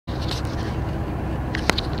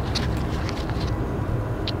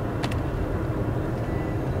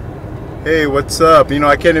Hey, what's up?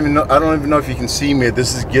 I can't even know, I don't even know if you can see me.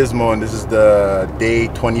 This is Gizmo, and this is the day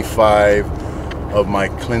 25 of my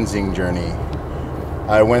cleansing journey.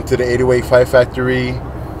 I went to the 808 Five Factory.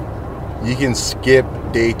 You can skip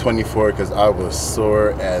day 24 because I was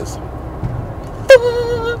sore as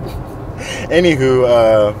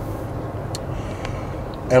Anywho,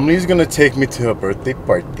 Emily's gonna take me to a birthday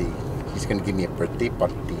party. She's gonna give me a birthday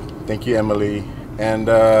party. Thank you, Emily. And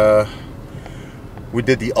we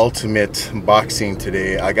did the ultimate boxing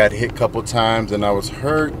today. I got hit a couple times and I was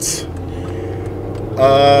hurt.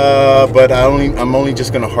 But I'm only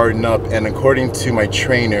just gonna harden up. And according to my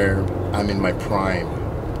trainer, I'm in my prime.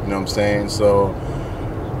 You know what I'm saying? So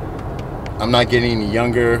I'm not getting any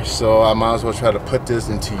younger. So I might as well try to put this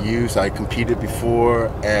into use. I competed before,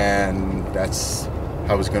 and that's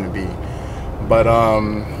how it's gonna be. But I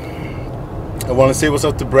want to say what's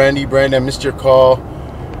up to Brandy. Brandy, I missed your call.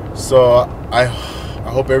 So I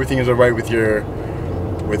hope everything is all right with your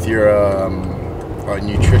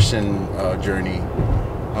nutrition journey.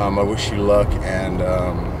 I wish you luck, and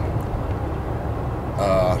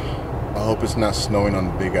I hope it's not snowing on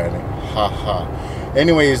the Big Island. Ha ha.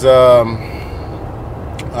 Anyways,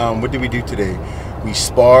 what did we do today? We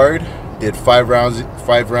sparred. Did 5 rounds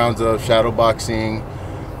of shadow boxing.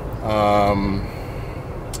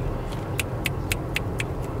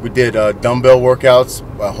 We did dumbbell workouts,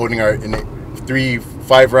 holding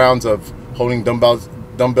 5 rounds of holding dumbbells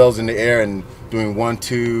in the air and doing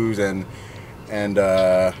 1-2s and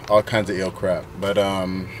all kinds of ill crap. But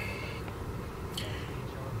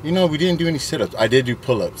we didn't do any sit-ups. I did do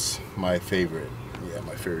pull-ups. My favorite. Yeah,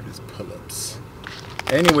 my favorite is pull-ups.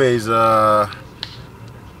 Anyways,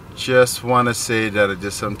 just want to say that I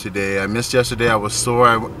did something today. I missed yesterday. I was sore.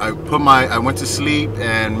 I went to sleep,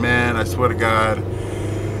 and man, I swear to God,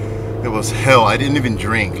 it was hell. I didn't even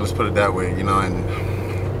drink, let's put it that way, and I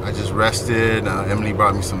just rested. Emily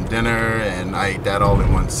brought me some dinner, and I ate that all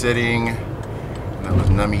in one sitting, and that was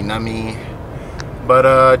nummy.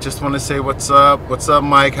 But just want to say what's up. What's up,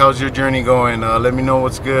 Mike? How's your journey going? Let me know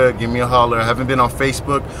what's good. Give me a holler. I haven't been on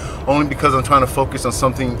Facebook, only because I'm trying to focus on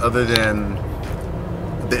something other than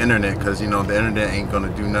the internet, because the internet ain't gonna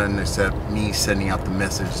do nothing except me sending out the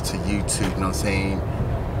message to YouTube, you know what I'm saying,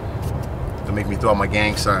 to make me throw out my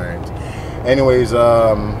gang signs. Anyways,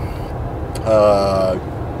 can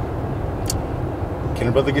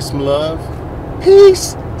a brother get some love?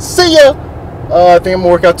 Peace. See ya. I think I'm gonna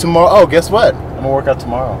work out tomorrow. Oh, guess what? I'm gonna work out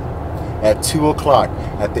tomorrow at 2 o'clock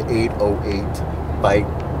at the 808 Fight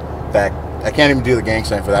Back. I can't even do the gang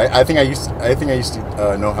sign for that. I think I used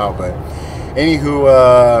to know how, but anywho,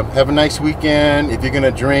 have a nice weekend. If you're gonna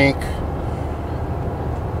drink,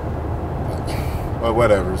 well,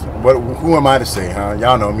 whatever. Who am I to say, huh?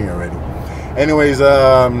 Y'all know me already. Anyways,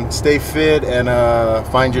 stay fit and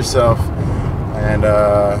find yourself and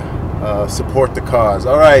support the cause.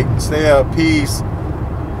 All right, stay up. Peace.